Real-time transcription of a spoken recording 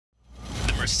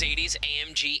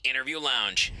Mercedes-AMG Interview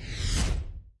Lounge.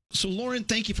 So, Lauren,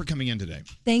 thank you for coming in today.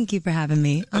 Thank you for having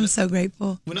me. I'm so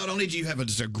grateful. Well, not only do you have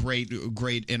just a great,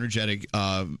 energetic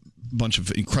bunch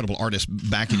of incredible artists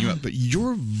backing you up, but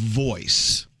your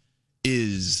voice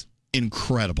is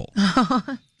incredible.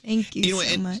 Thank you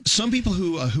so much. Some people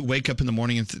who wake up in the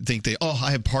morning and think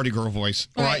I have party girl voice,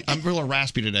 or I'm real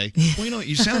raspy today. Well,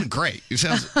 you sound great. You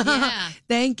sound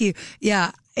Thank you. Yeah,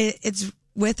 it's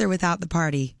with or without the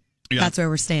party. Yeah. That's where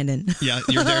we're standing. Yeah,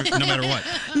 you're there no matter what.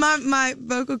 My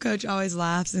vocal coach always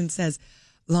laughs and says,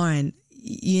 "Lauren,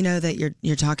 you know that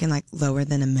you're talking like lower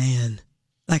than a man.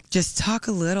 Like just talk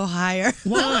a little higher."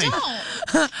 Why?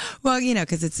 Well,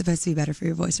 because it's supposed to be better for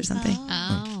your voice or something.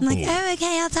 I'm like,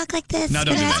 okay, I'll talk like this. No,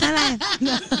 don't do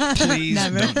that. Please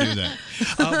don't do that.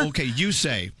 Okay, You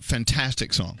Say,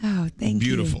 fantastic song. Oh, thank you.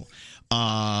 Beautiful.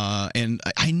 And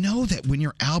I know that when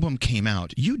your album came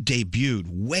out, you debuted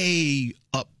way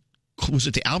up. Was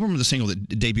it the album or the single that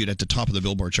debuted at the top of the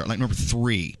Billboard chart, like number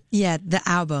 3? Yeah, the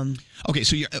album. Okay,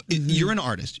 so you're an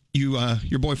artist.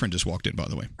 Your boyfriend just walked in, by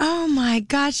the way. Oh my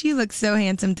gosh, you look so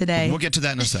handsome today. We'll get to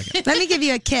that in a second. Let me give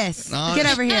you a kiss.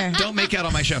 Get over here. Don't make out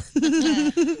on my show.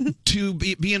 To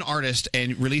be an artist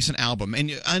and release an album,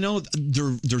 and I know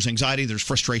there's anxiety, there's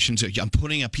frustrations. I'm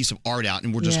putting a piece of art out,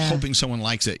 and we're just hoping someone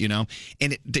likes it, and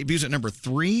it debuts at number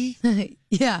 3.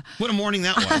 Yeah. What a morning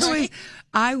that was.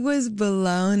 I was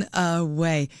blown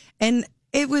away. And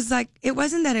it was like, it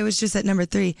wasn't that it was just at number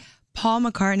 3. Paul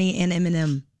McCartney and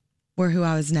Eminem were who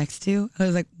I was next to. I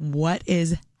was like, what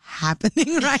is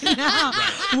happening right now?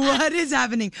 What is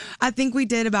happening? I think we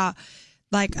did about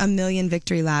like 1 million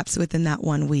victory laps within that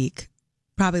 1 week.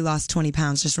 Probably lost 20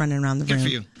 pounds just running around the room. Good for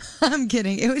you. I'm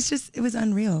kidding. It was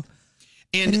unreal.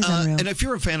 And if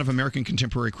you're a fan of American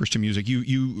contemporary Christian music,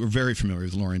 you are very familiar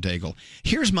with Lauren Daigle.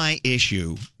 Here's my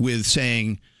issue with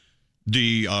saying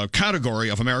the category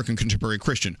of American contemporary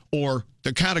Christian or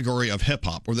the category of hip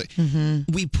hop, or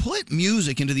we put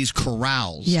music into these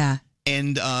corrals. Yeah.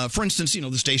 And for instance,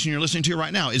 the station you're listening to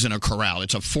right now isn't a corral;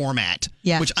 it's a format,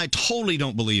 which I totally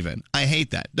don't believe in. I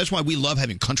hate that. That's why we love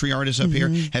having country artists up here,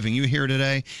 having you here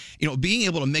today. Being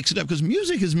able to mix it up, because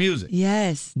music is music.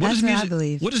 Yes, that's what I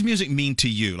believe. What does music mean to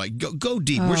you? Like, go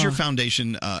deep. Where's your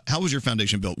foundation? How was your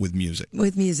foundation built with music?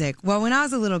 With music, well, when I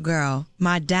was a little girl,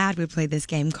 my dad would play this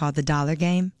game called the Dollar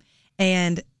Game,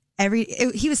 and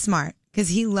he was smart, because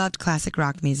he loved classic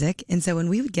rock music. And so when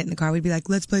we would get in the car, we'd be like,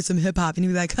 let's play some hip hop. And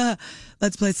he'd be like,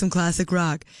 let's play some classic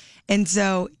rock. And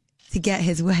so to get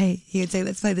his way, he would say,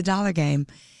 let's play the Dollar Game.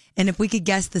 And if we could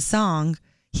guess the song,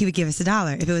 he would give us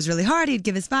 $1. If it was really hard, he'd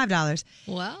give us $5.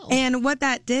 Wow. And what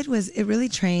that did was it really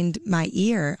trained my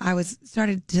ear. I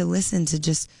started to listen to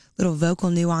just little vocal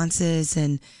nuances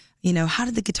and, how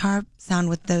did the guitar sound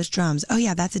with those drums? Oh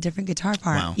yeah, that's a different guitar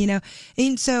part, Wow.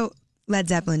 And so Led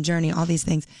Zeppelin, Journey, all these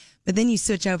things. But then you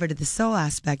switch over to the soul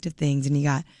aspect of things, and you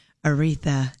got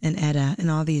Aretha and Etta and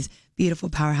all these beautiful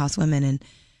powerhouse women. And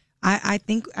I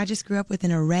think I just grew up with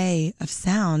an array of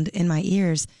sound in my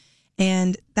ears.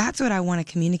 And that's what I want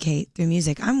to communicate through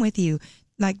music. I'm with you.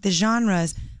 Like the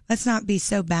genres, let's not be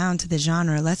so bound to the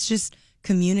genre. Let's just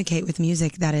communicate with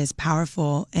music that is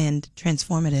powerful and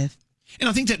transformative. And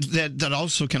I think that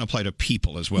also can apply to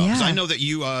people as well. Because I know that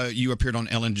you appeared on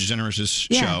Ellen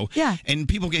DeGeneres' show. Yeah. And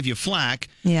people gave you flack.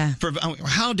 Yeah. For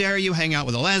how dare you hang out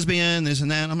with a lesbian, this and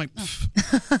that. I'm like,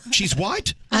 she's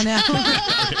what? I know.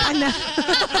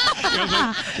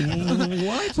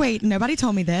 What? Wait, nobody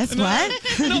told me this. No, what?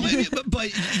 No,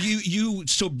 but you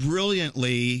so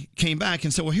brilliantly came back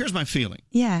and said, well, here's my feeling.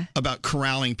 Yeah. About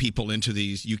corralling people into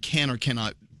these, you can or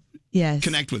cannot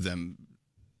connect with them.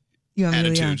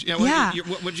 Attitudes.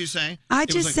 What did you say? I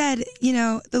just said,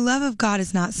 the love of God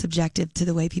is not subjective to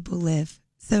the way people live.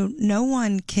 So no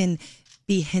one can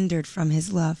be hindered from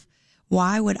his love.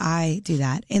 Why would I do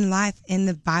that? In life, in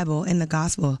the Bible, in the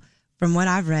gospel, from what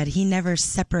I've read, he never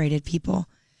separated people.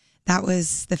 That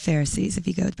was the Pharisees, if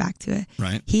you go back to it.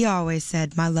 Right. He always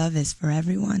said, my love is for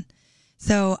everyone.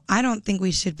 So I don't think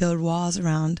we should build walls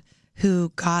around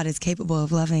who God is capable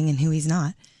of loving and who he's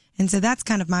not. And so that's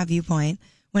kind of my viewpoint.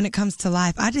 When it comes to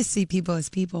life, I just see people as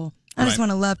people. I just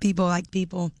want to love people like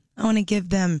people. I want to give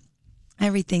them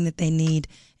everything that they need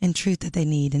and truth that they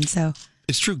need. And so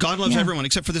it's true. God loves everyone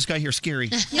except for this guy here, Scary.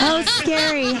 Oh,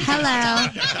 Scary. Hello.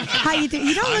 How you doing?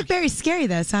 You don't look very scary,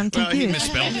 though, so I'm confused. Well, he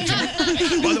misspelled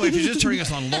it. By the way, if you're just turning us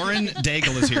on, Lauren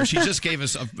Daigle is here. She just gave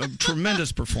us a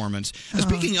tremendous performance.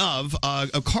 Speaking of,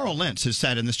 Carl Lentz has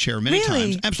sat in this chair many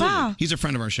times. Absolutely. Wow. He's a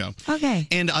friend of our show. Okay.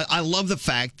 And I love the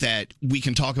fact that we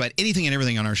can talk about anything and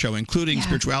everything on our show, including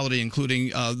spirituality, including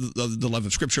the love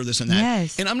of Scripture, this and that.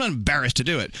 Yes. And I'm not embarrassed to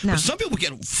do it. No. But some people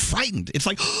get frightened. It's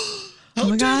like... How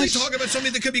my dare they gosh. talk about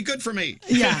something that could be good for me?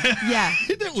 Yeah.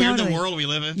 Isn't that weird, Totally. the world we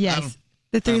live in? Yes.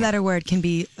 The 3-letter word can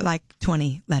be like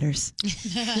 20 letters.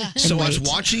 So I was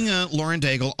watching Lauren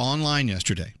Daigle online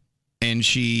yesterday, and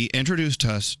she introduced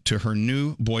us to her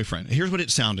new boyfriend. Here's what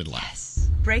it sounded like. Yes.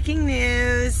 Breaking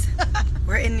news.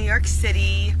 We're in New York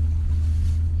City.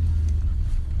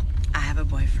 I have a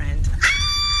boyfriend.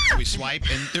 We swipe,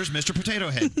 and there's Mr. Potato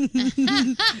Head.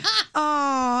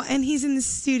 Oh, and he's in the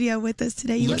studio with us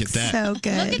today. You Look look at that. so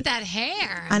good. Look at that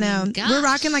hair. I know. mean, We're gosh.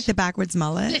 rocking like the backwards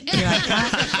mullet. You like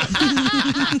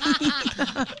that?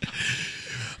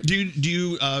 Do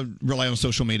you rely on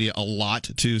social media a lot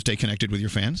to stay connected with your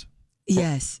fans?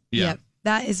 Yes. Yeah. Yep.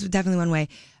 That is definitely one way.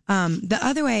 The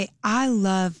other way, I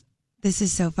love, this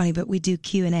is so funny, but we do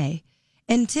Q&A.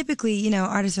 And typically, you know,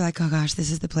 artists are like, oh gosh,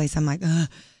 this is the place. I'm like, ugh.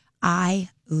 I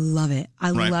love it.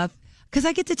 I love, because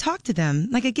I get to talk to them.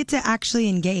 Like I get to actually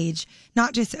engage,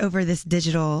 not just over this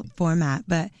digital format,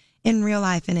 but in real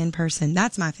life and in person.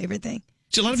 That's my favorite thing.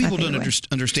 See, a lot of people don't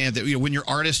understand that, you know, when you're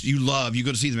artists you love, you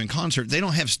go to see them in concert, they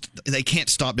can't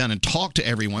stop down and talk to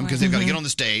everyone because they've got to get on the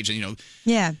stage and, you know.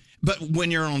 Yeah. But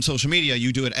when you're on social media,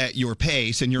 you do it at your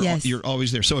pace and you're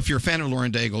always there. So if you're a fan of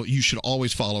Lauren Daigle, you should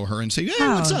always follow her and say, hey,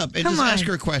 what's up? And just ask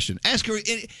her a question. Ask her.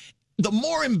 The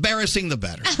more embarrassing, the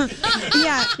better.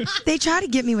 Yeah, they try to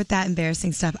get me with that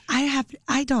embarrassing stuff.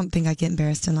 I don't think I get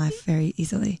embarrassed in life very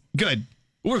easily. Good.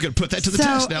 We're going to put that to the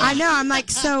test now. I know. I'm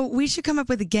like, so we should come up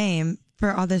with a game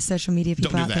for all those social media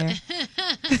people out there.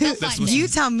 You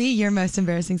tell me your most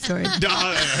embarrassing story. You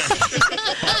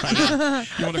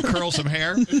want to curl some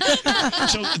hair?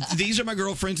 So these are my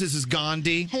girlfriends. This is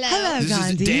Gandhi. Hello, this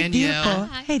Gandhi. is Danielle.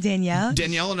 Beautiful. Hey, Danielle.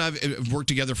 Danielle and I have worked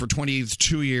together for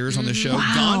 22 years on the show.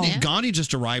 Wow. Gandhi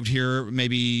just arrived here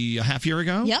maybe a half year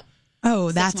ago. Yep.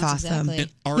 Oh, that's awesome.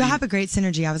 Exactly. Y'all have a great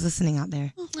synergy. I was listening out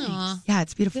there. Aww. Yeah,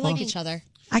 it's beautiful. We like each other.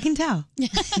 I can tell.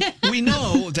 We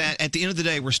know that at the end of the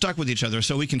day, we're stuck with each other,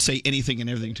 so we can say anything and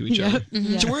everything to each other.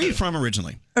 So where are you from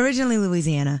originally? Originally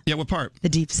Louisiana. Yeah, what part? The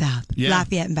Deep South. Yeah.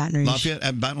 Lafayette and Baton Rouge. Lafayette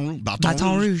and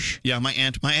Baton Rouge. Yeah, my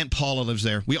aunt Paula lives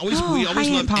there. We always hi, loved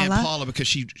Aunt Aunt Paula. Paula because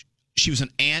she was an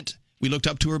aunt. We looked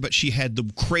up to her, but she had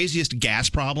the craziest gas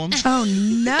problems. Oh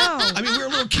no! I mean, we were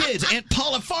little kids. Aunt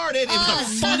Paula farted. It was the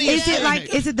funniest Is it thing.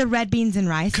 is it the red beans and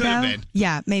rice? Could have though? been.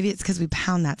 Yeah, maybe it's because we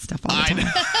pound that stuff all the time.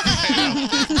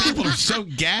 I know. People are so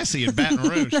gassy in Baton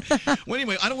Rouge. Well,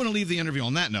 anyway, I don't want to leave the interview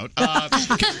on that note.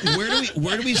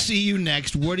 Where do we see you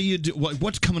next? What do you do?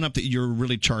 What's coming up that you're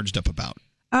really charged up about?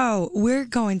 Oh, we're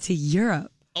going to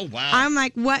Europe. Oh, wow. I'm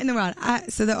like, what in the world?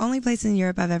 So the only place in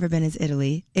Europe I've ever been is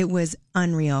Italy. It was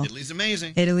unreal. Italy's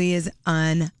amazing. Italy is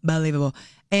unbelievable.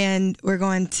 And we're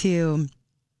going to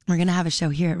have a show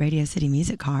here at Radio City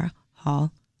Music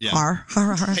Hall. Yeah.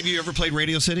 Have you ever played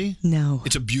Radio City? No.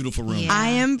 It's a beautiful room. I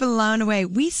am blown away.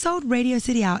 We sold Radio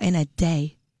City out in a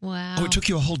day. Wow. Oh, it took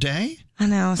you a whole day? I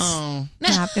know. Oh.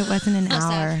 Snap. It wasn't an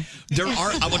hour.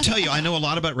 I will tell you, I know a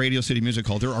lot about Radio City Music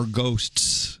Hall. There are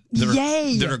ghosts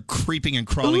that are creeping and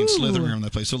crawling and slithering around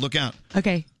that place. So look out.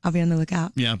 Okay. I'll be on the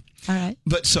lookout. Yeah. All right.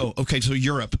 But so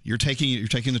Europe. You're taking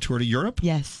the tour to Europe?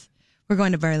 Yes. We're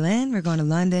going to Berlin. We're going to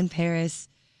London, Paris,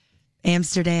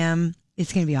 Amsterdam.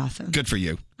 It's going to be awesome. Good for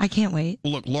you. I can't wait.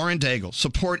 Well, look, Lauren Daigle,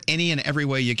 support any and every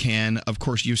way you can. Of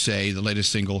course, You Say, the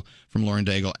latest single from Lauren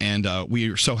Daigle. And we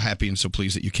are so happy and so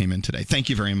pleased that you came in today. Thank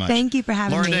you very much. Thank you for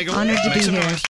having Lauren me. Daigle, Honored to make be some here. noise.